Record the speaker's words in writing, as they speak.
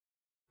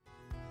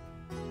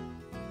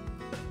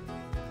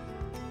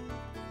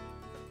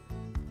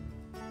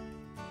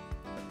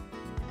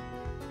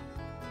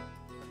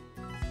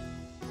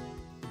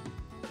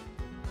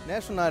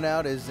National Night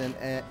Out is an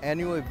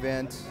annual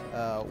event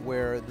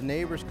where the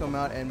neighbors come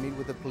out and meet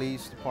with the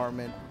police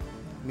department,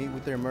 meet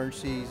with their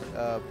emergency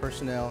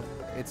personnel.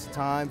 It's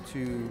time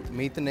to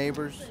meet the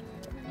neighbors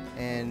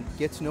and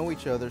get to know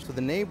each other so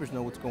the neighbors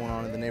know what's going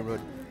on in the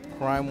neighborhood,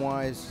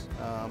 crime-wise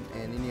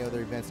and any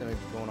other events that may be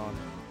going on.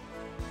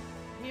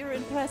 Here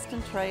in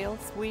Preston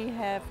Trails, we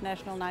have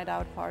National Night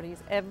Out parties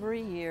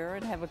every year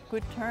and have a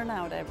good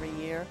turnout every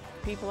year.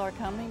 People are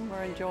coming,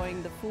 we're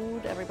enjoying the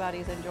food,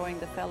 everybody's enjoying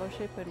the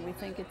fellowship, and we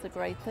think it's a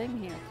great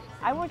thing here.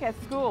 I work at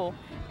school,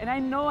 and I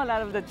know a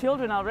lot of the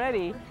children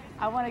already.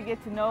 I want to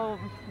get to know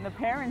the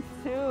parents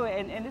too,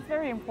 and it's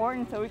very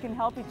important so we can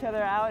help each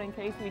other out in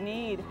case we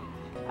need,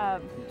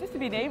 just to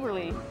be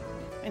neighborly.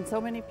 In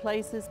so many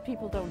places,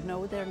 people don't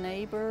know their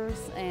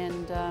neighbors,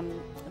 and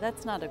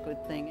that's not a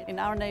good thing. In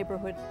our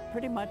neighborhood,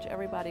 pretty much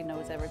everybody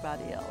knows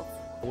everybody else.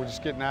 We're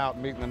just getting out,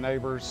 meeting the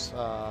neighbors,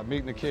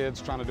 meeting the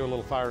kids, trying to do a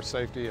little fire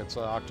safety. It's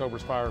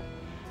October's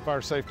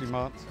fire safety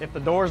month. If the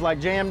door's like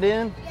jammed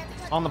in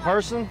on the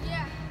person,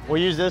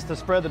 we'll use this to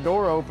spread the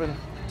door open,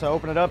 to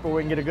open it up where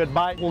we can get a good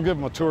bite. We'll give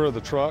them a tour of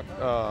the truck,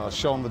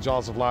 show them the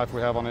jaws of life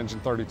we have on Engine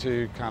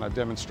 32, kind of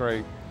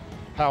demonstrate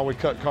how we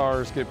cut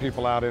cars, get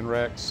people out in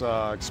wrecks,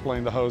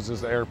 explain the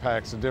hoses, the air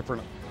packs, the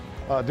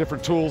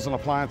different tools and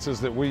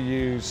appliances that we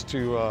use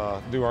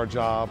to do our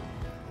job.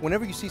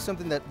 Whenever you see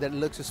something that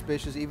looks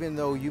suspicious, even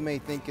though you may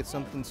think it's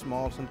something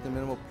small, something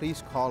minimal,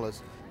 please call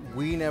us.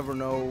 We never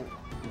know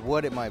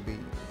what it might be.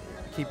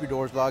 Keep your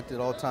doors locked at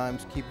all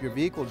times. Keep your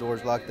vehicle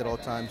doors locked at all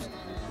times.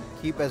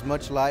 Keep as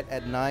much light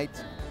at night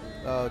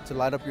to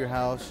light up your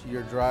house,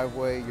 your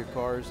driveway, your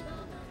cars.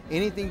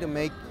 Anything to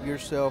make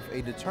yourself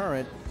a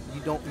deterrent.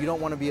 You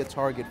don't want to be a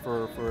target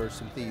for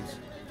some thieves.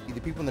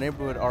 The people in the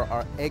neighborhood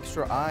are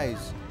extra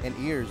eyes and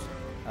ears.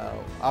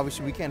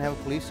 Obviously, we can't have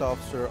a police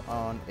officer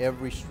on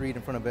every street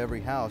in front of every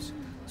house.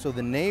 So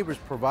the neighbors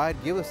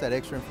give us that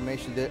extra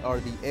information. That are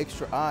the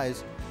extra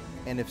eyes.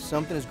 And if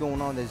something is going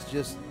on that's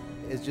just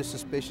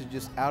suspicious,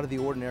 just out of the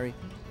ordinary,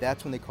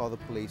 that's when they call the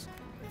police.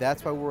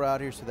 That's why we're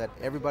out here, so that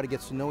everybody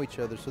gets to know each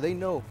other, so they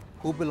know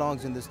who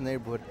belongs in this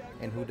neighborhood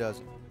and who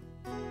doesn't.